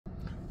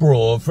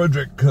Bror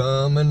Fredrik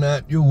coming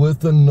at you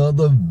with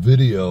another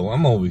video.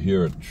 I'm over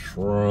here at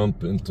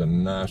Trump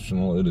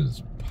International. It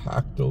is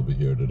packed over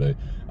here today.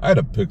 I had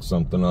to pick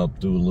something up,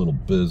 do a little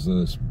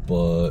business,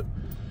 but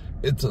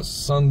it's a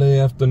Sunday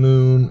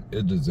afternoon.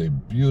 It is a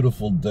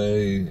beautiful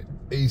day.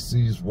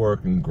 AC's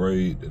working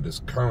great. It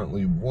is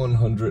currently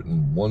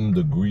 101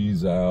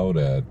 degrees out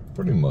at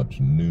pretty much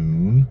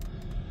noon.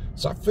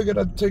 So I figured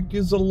I'd take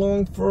you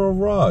along for a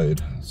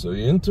ride. So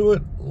you into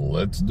it?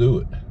 Let's do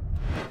it.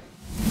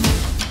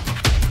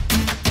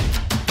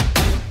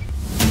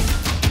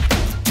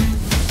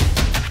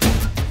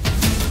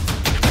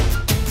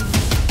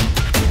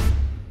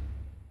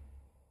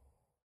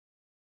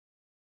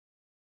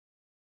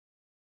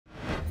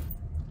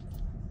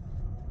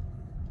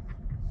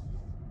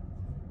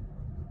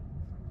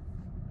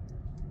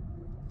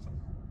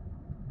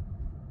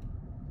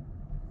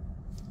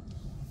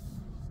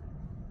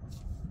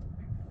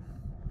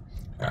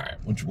 All right,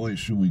 which way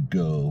should we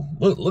go?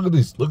 Look at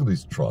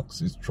these trucks.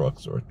 These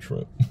trucks are a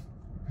trip.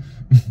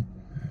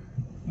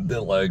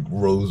 They're like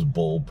Rose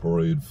Bowl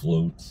parade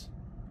floats.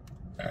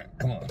 All right,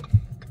 come on.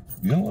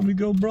 You don't let me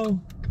go,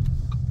 bro?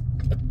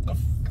 A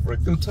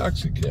freaking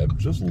taxi cab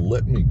just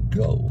let me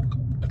go.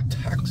 A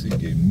taxi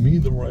gave me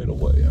the right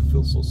of way. I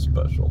feel so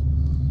special.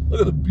 Look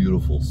at the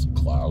beautiful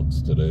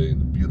clouds today,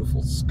 the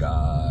beautiful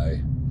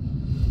sky.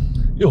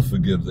 You'll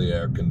forgive the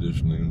air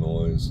conditioning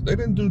noise. They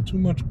didn't do too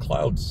much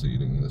cloud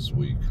seeding this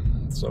week,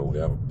 so we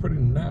have a pretty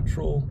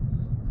natural,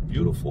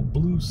 beautiful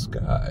blue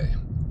sky.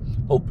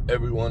 Hope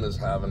everyone is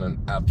having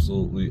an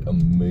absolutely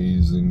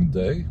amazing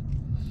day.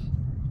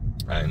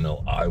 I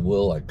know I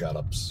will. I got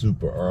up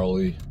super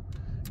early,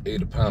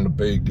 ate a pound of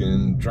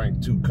bacon,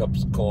 drank 2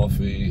 cups of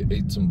coffee,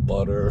 ate some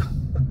butter.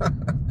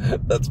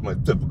 That's my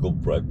typical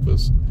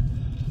breakfast.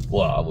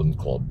 Well, I wouldn't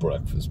call it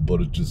breakfast,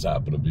 but it just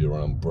happened to be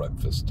around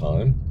breakfast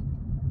time.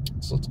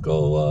 So let's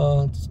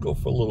go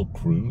for a little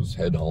cruise,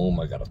 head home.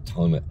 I got a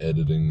ton of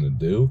editing to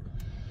do.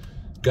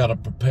 Got to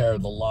prepare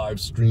the live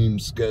stream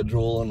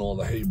schedule and all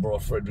the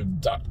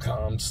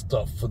brorfredrik.com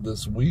stuff for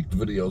this week.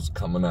 Videos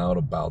coming out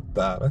about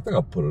that. I think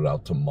I'll put it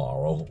out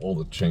tomorrow. All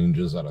the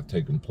changes that are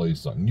taking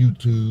place on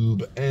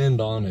YouTube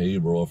and on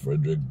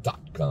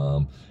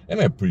brorfredrik.com. And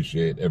I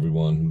appreciate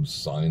everyone who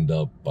signed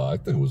up, I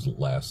think it was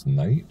last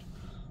night,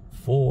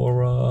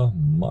 for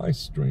my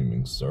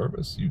streaming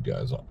service. You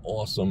guys are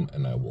awesome,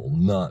 and I will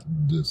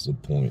not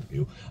disappoint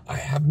you. I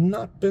have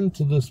not been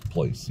to this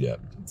place yet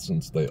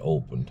since they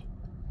opened.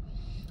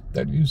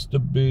 That used to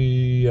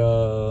be,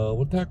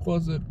 what the heck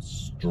was it?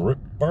 Strip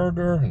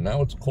Burger, and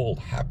now it's called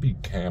Happy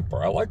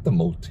Camper. I like the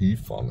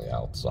motif on the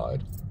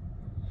outside.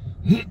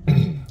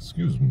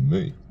 Excuse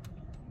me.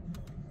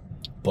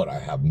 But I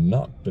have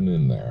not been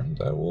in there.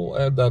 I will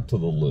add that to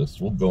the list.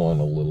 We'll go on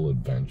a little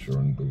adventure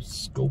and go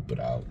scope it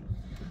out.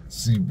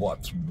 See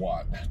what's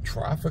what.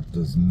 Traffic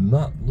does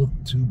not look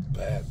too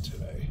bad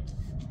today.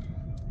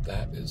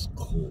 That is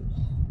cool.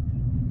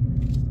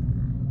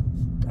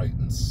 Bright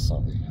and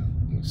sunny.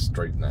 Let me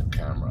straighten that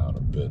camera out a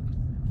bit.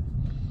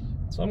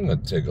 So I'm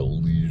going to take a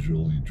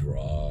leisurely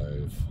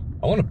drive.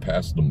 I want to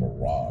pass the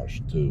Mirage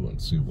too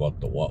and see what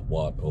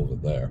over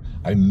there.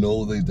 I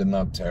know they did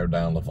not tear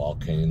down the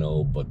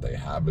volcano, but they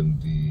have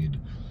indeed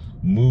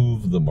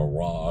moved the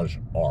Mirage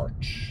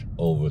Arch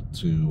over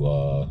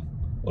to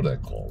what do they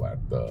call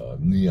that? The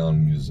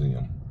Neon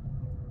Museum.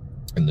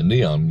 And the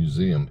Neon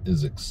Museum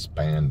is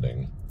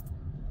expanding,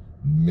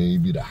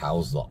 maybe to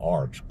house the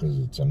Arch, because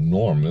it's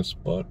enormous,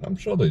 but I'm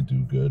sure they do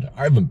good.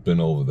 I haven't been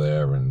over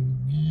there in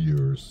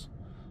years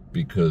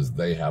because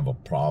they have a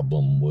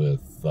problem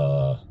with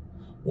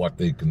what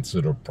they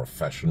consider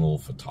professional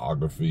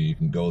photography. You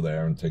can go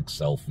there and take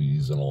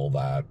selfies and all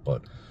that,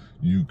 but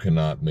you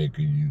cannot make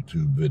a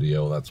YouTube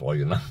video. That's why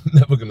you're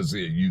never going to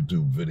see a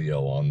YouTube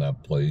video on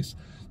that place.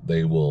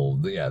 They will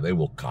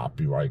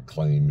copyright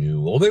claim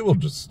you, or they will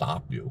just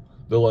stop you.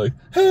 They're like,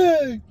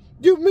 hey,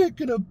 you're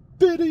making a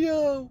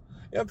video.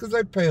 Yeah, because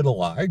they paid a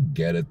lot. I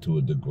get it to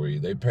a degree.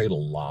 They paid a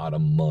lot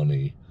of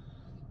money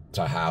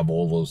to have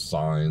all those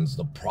signs,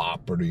 the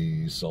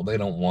property, so they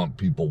don't want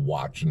people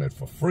watching it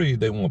for free.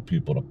 They want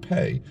people to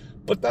pay.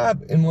 But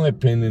that, in my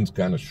opinion, is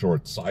kind of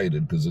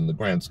short-sighted, because in the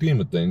grand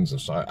scheme of things,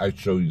 if I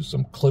show you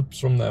some clips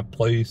from that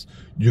place,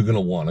 you're going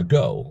to want to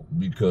go,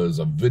 because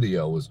a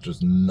video is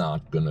just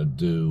not going to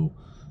do,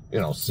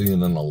 you know,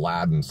 seeing an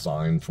Aladdin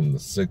sign from the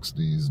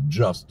 60s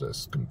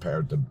justice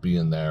compared to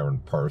being there in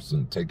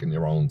person, taking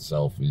your own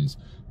selfies,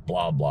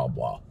 blah, blah,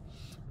 blah.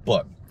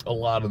 But a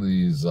lot of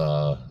these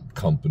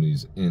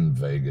companies in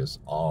Vegas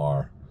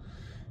are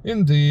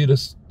indeed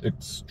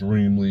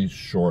extremely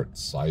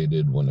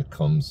short-sighted when it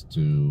comes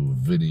to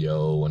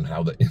video and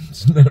how the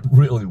internet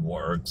really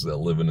works. They're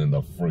living in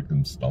the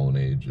freaking Stone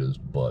Ages,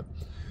 but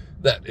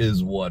that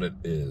is what it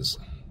is.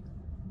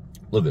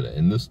 Look at it.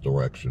 In this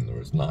direction,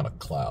 there is not a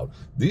cloud.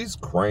 These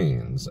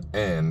cranes,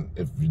 and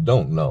if you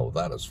don't know,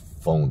 that is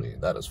phony.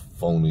 That is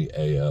phony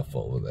AF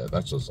over there.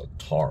 That's just a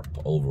tarp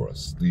over a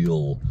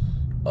steel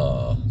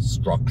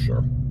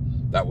structure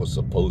that was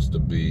supposed to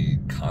be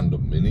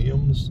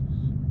condominiums,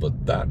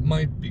 but that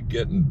might be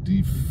getting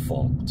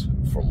defunct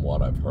from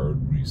what I've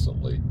heard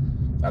recently.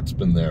 That's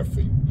been there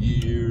for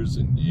years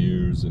and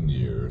years and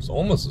years,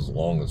 almost as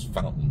long as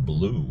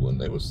Fontainebleau when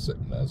they were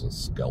sitting as a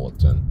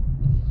skeleton.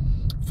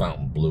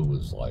 Fontainebleau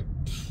is like,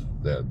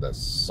 they're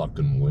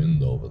sucking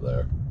wind over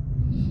there.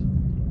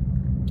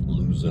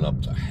 Losing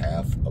up to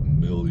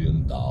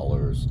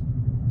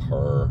 $500,000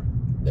 per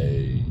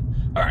day.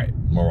 All right,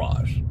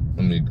 Mirage.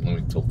 Let me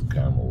tilt the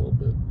camera a little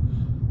bit.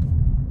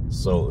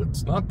 So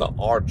it's not the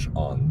arch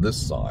on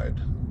this side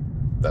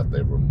that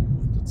they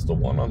removed. It's the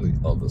one on the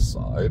other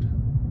side.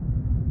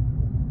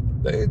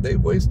 They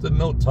wasted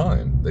no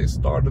time. They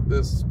started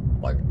this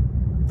like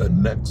the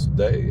next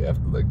day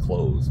after they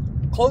closed.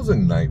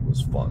 Closing night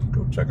was fun.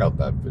 Go check out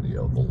that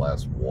video, the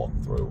last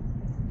walkthrough.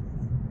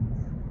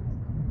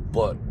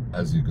 But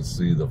as you can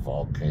see, the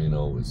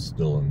volcano is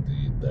still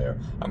indeed there.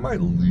 I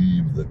might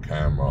leave the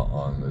camera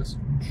on this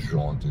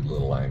jaunty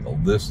little angle.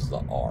 This is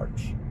the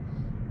arch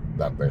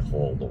that they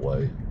hauled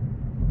away.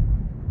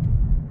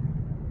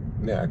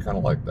 Yeah, I kind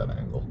of like that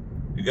angle.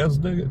 You guys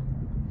dig it?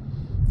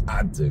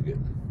 I dig it.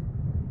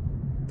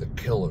 The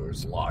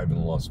Killers live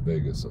in Las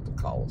Vegas at the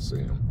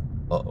Coliseum.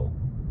 Uh-oh.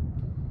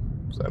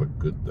 Is that a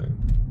good thing?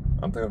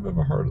 I don't think I've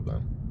ever heard of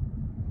them.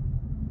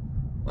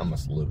 I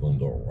must live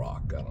under a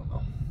rock. I don't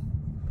know.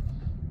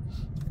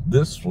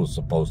 This was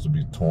supposed to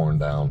be torn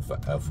down for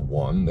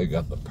F1. They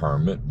got the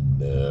permit.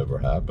 Never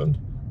happened.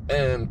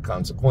 And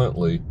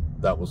consequently,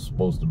 that was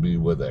supposed to be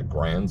where their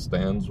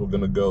grandstands were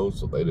going to go,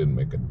 so they didn't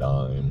make a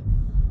dime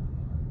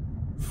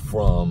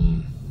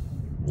from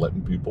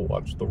letting people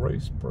watch the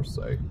race, per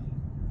se.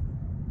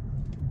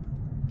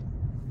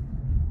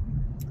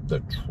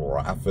 The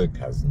traffic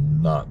has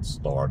not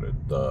started.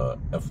 The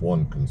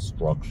F1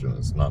 construction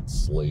is not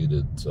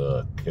slated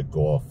to kick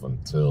off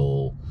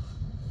until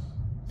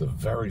the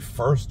very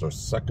first or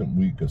second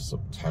week of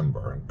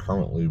September, and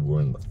currently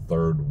we're in the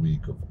third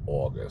week of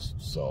August.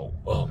 So,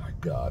 oh my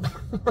God,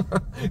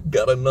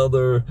 got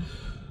another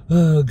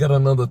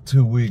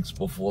 2 weeks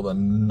before the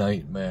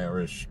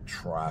nightmarish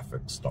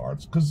traffic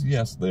starts. Because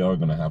yes, they are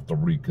going to have to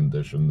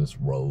recondition this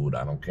road.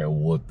 I don't care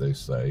what they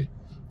say.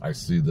 I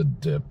see the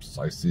dips.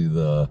 I see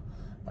the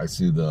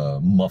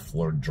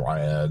muffler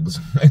drags.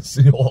 I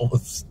see all the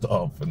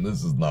stuff, and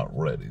this is not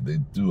ready. They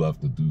do have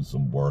to do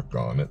some work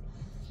on it.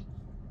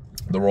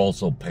 They're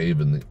also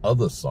paving the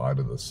other side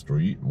of the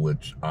street,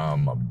 which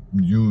I'm a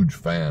huge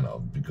fan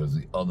of, because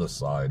the other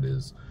side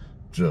is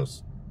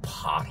just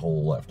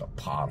pothole after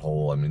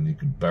pothole. I mean, you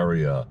could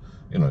bury a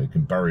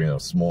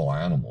small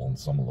animal in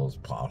some of those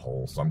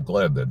potholes. So I'm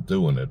glad they're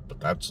doing it, but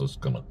that's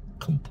just gonna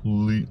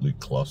completely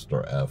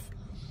cluster F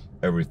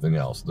everything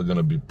else. They're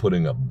gonna be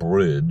putting a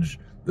bridge.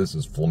 This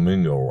is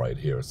Flamingo right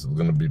here, so they're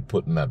gonna be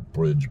putting that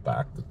bridge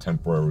back, the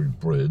temporary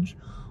bridge,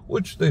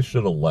 which they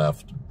should have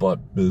left,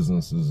 but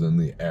businesses in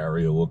the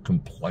area were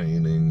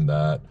complaining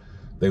that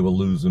they were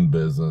losing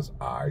business.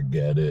 I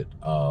get it.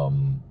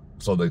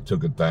 So they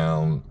took it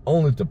down,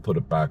 only to put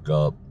it back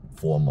up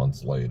 4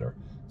 months later.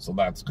 So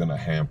that's going to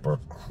hamper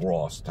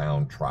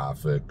crosstown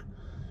traffic.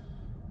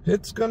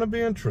 It's going to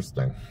be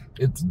interesting.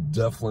 It's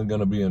definitely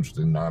going to be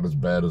interesting. Not as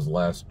bad as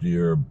last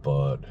year,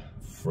 but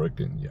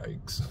freaking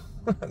yikes.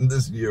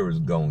 This year is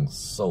going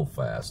so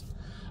fast.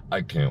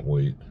 I can't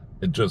wait.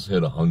 It just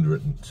hit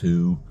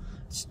 102.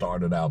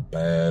 Started out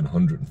bad,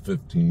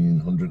 115,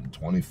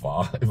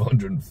 125,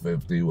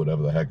 150,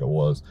 whatever the heck it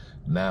was.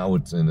 Now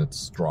it's in its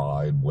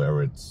stride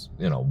where it's,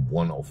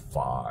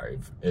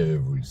 105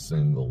 every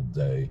single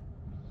day.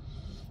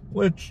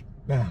 Which,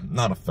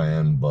 not a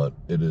fan, but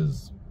it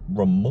is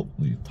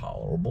remotely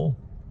tolerable.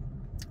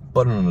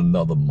 But in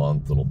another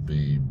month, it'll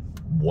be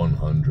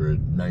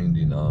 100,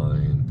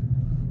 99,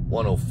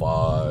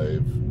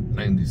 105,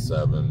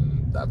 97,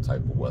 that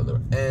type of weather,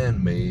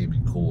 and maybe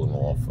cooling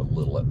off a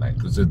little at night,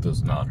 because it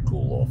does not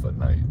cool off at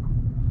night.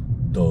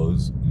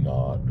 Does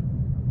not.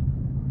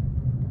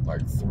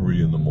 Like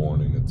 3 in the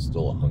morning, it's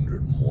still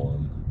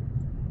 101.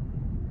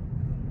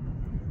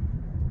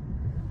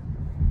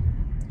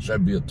 Should I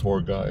be a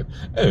tour guide?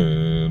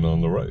 And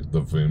on the right,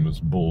 the famous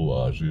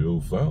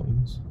Bellagio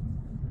fountains.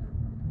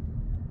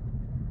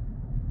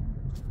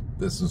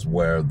 This is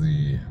where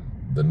the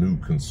new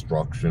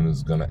construction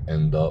is going to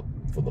end up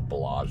for the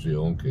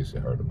Bellagio, in case you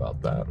heard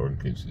about that, or in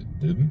case you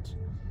didn't.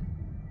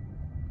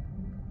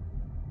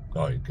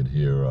 Oh, you could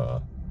hear,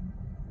 oh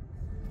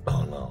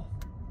no.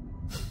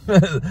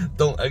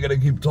 I gotta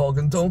keep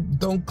talking.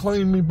 Don't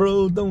claim me,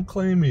 bro. Don't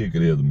claim me. You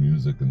could hear the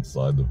music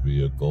inside the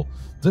vehicle.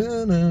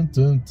 Dun, dun,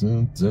 dun,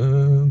 dun,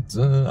 dun,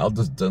 dun. I'll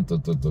just dun,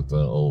 dun, dun, dun,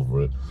 dun,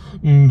 over it.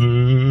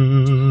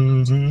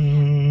 Dun, dun,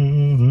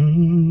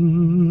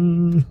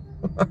 dun.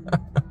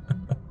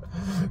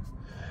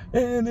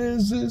 And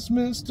is this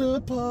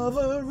Mr.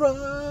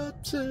 Pavarotti?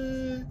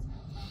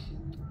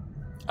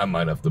 I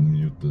might have to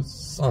mute this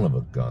son of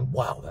a gun.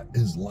 Wow, that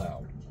is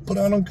loud. But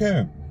I don't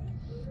care.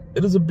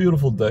 It is a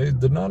beautiful day.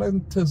 Did not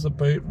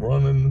anticipate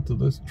running into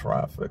this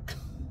traffic.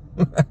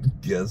 I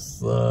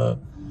guess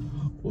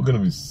We're going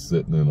to be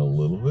sitting in a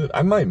little bit.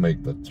 I might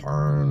make the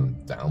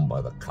turn down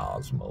by the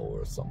Cosmo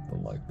or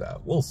something like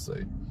that. We'll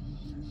see.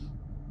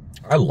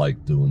 I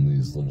like doing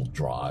these little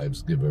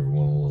drives, give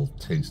everyone a little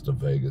taste of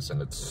Vegas,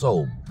 and it's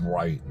so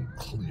bright and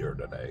clear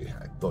today.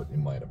 I thought you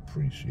might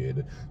appreciate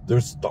it. They're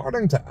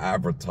starting to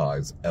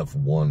advertise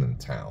F1 in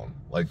town.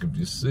 Like if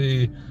you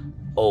see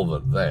over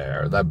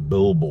there, that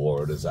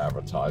billboard is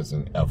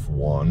advertising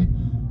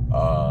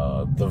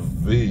F1. The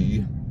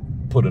V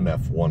put an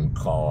F1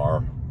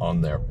 car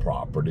on their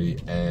property,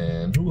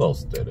 and who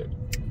else did it?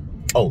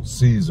 Oh,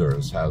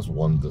 Caesars has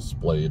one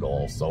displayed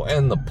also,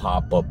 and the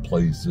pop-up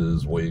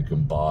places where you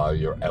can buy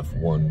your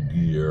F1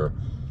 gear.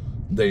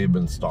 They've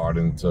been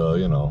starting to,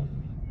 you know,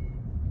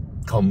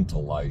 come to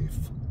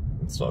life.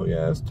 And so,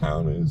 yeah, this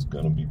town is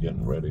going to be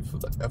getting ready for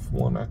the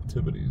F1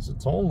 activities.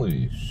 It's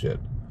only, shit,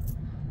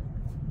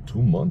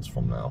 2 months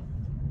from now.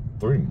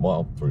 3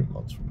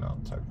 months from now,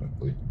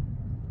 technically.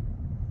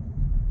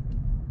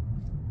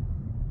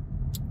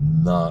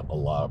 Not a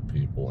lot of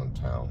people in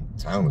town.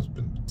 Town has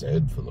been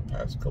dead for the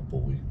past couple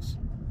weeks.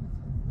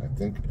 I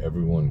think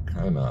everyone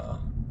kind of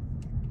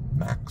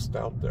maxed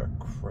out their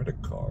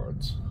credit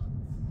cards.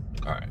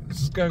 Alright, is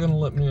this guy gonna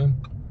let me in?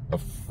 A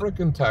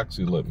frickin'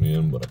 taxi let me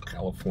in, but a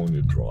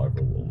California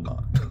driver will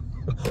not.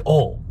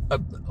 Oh,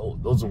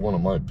 those are one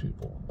of my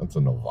people. That's a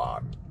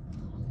Nevadan.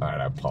 Alright,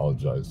 I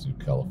apologize to you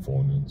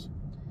Californians.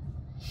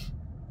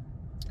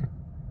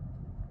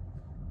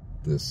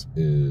 This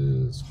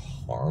is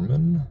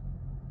Harmon.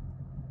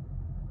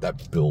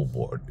 That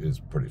billboard is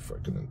pretty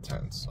freaking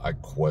intense. I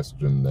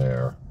question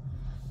their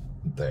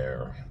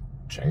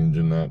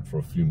changing that for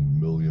a few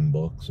 $1 million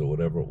or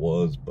whatever it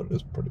was, but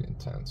it's pretty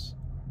intense.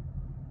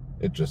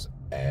 It just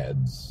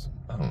adds,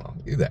 I don't know,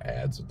 either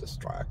adds or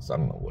distracts. I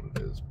don't know what it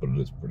is, but it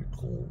is pretty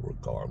cool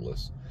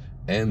regardless.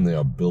 And they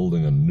are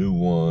building a new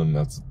one.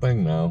 That's the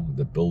thing now.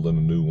 They're building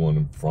a new one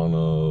in front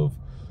of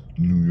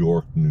New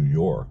York, New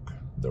York.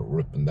 They're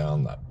ripping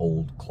down that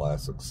old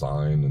classic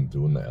sign and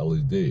doing the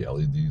LED.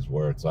 LED's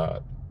where it's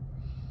at.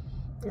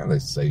 And they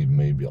say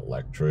maybe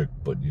electric,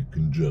 but you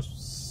can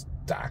just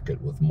stack it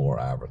with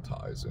more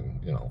advertising.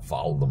 You know,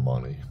 follow the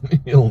money.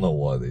 You'll know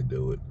why they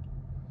do it.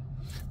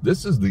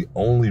 This is the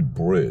only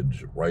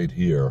bridge right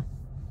here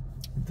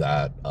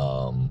that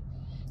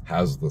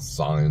has the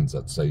signs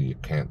that say you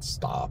can't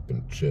stop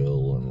and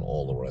chill and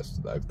all the rest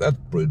of that.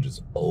 That bridge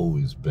has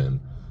always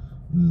been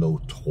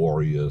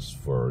notorious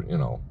for, you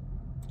know,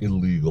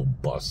 illegal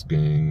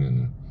busking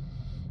and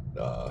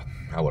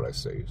how would I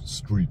say,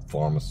 street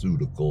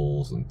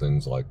pharmaceuticals and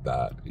things like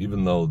that.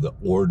 Even though the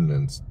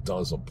ordinance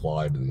does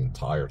apply to the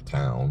entire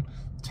town,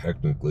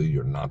 technically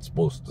you're not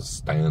supposed to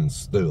stand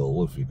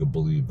still, if you could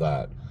believe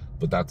that.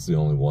 But that's the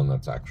only one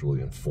that's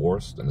actually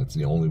enforced, and it's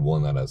the only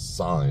one that has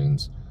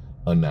signs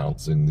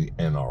announcing the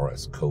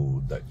NRS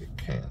code that you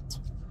can't.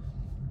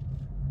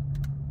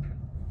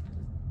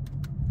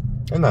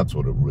 And that's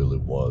what it really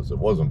was. It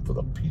wasn't for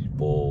the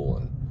people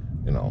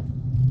and, you know,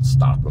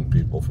 stopping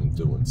people from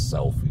doing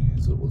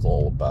selfies. It was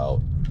all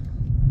about,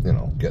 you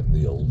know, getting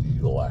the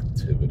illegal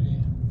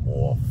activity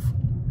off.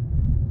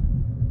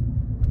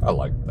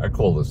 I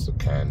call this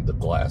the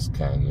Glass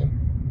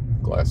Canyon.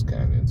 Glass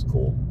Canyon's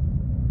cool.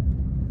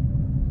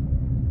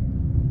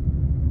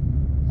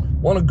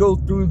 Want to go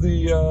through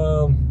the,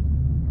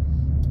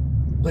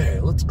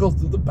 let's go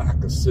through the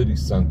back of City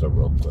Center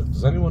real quick.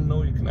 Does anyone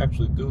know you can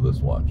actually do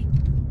this? Watch.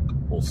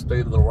 We'll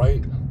stay to the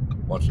right.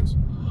 Watch this.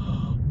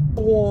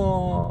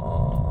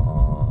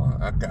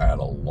 That guy had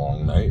a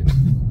long night.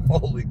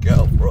 Holy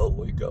cow, bro,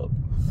 wake up.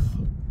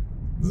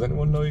 Does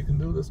anyone know you can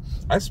do this?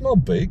 I smell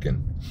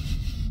bacon.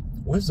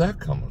 Where's that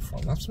coming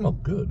from? That smells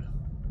good.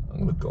 I'm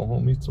gonna go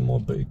home, eat some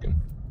more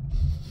bacon.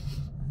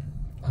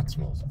 That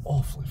smells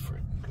awfully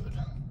freaking good.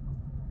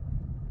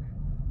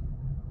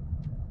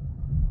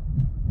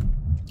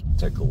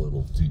 Take a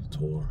little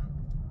detour.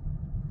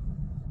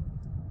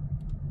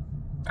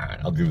 Alright,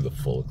 I'll give you the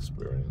full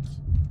experience.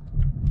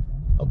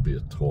 I'll be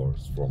a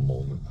tourist for a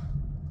moment.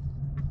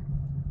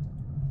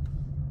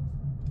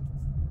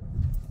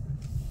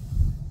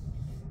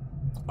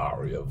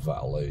 Aria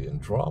Valet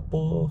and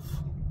drop-off.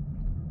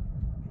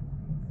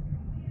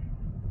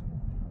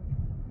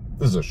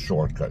 This is a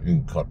shortcut. You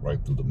can cut right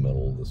through the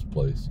middle of this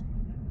place.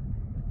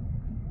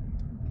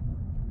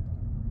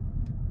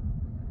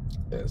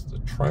 There's the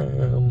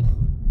tram.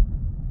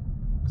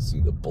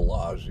 See the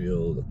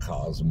Bellagio, the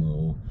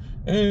Cosmo.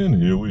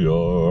 And here we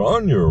are.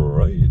 On your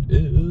right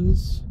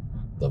is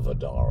the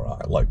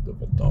Vidara. I like the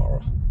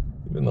Vidara.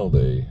 Even though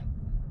they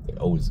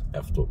always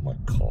effed with my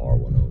car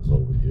when I was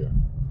over here.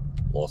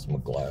 Lost my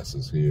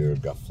glasses here,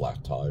 got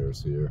flat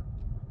tires here.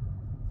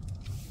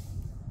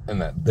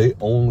 And that they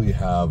only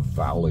have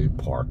valet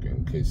parking,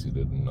 in case you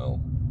didn't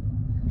know.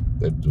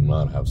 They do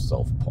not have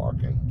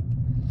self-parking.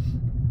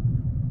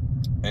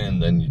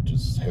 And then you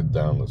just head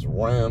down this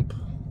ramp.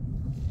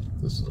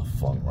 This is a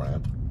fun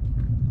ramp.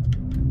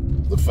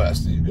 The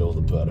faster you go,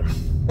 the better.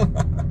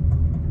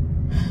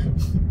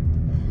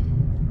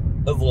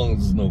 As long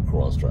as there's no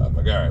cross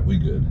traffic. Alright, we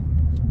good.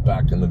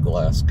 Back in the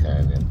Glass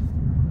Canyon.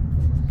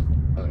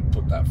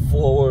 put that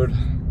forward.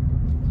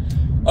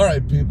 All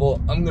right,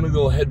 people, I'm gonna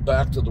go head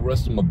back to the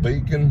rest of my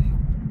bacon,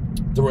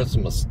 the rest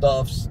of my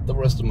stuffs, the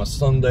rest of my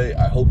Sunday.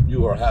 I hope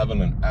you are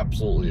having an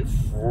absolutely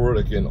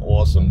freaking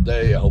awesome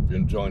day. I hope you're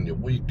enjoying your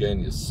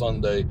weekend, your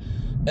Sunday,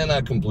 and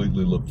I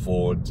completely look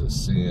forward to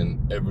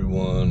seeing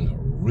everyone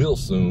real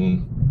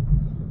soon.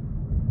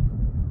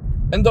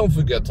 And don't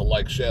forget to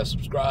like, share,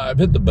 subscribe,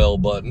 hit the bell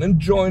button, and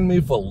join me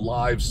for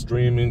live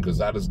streaming, because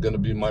that is going to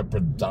be my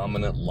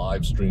predominant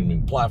live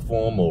streaming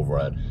platform over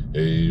at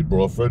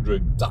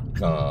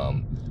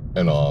brorfredrik.com.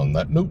 And on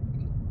that note,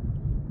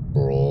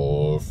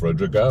 Bror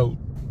Fredrik out.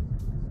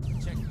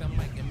 Check the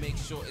mic and make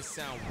sure it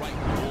sound right,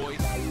 boys.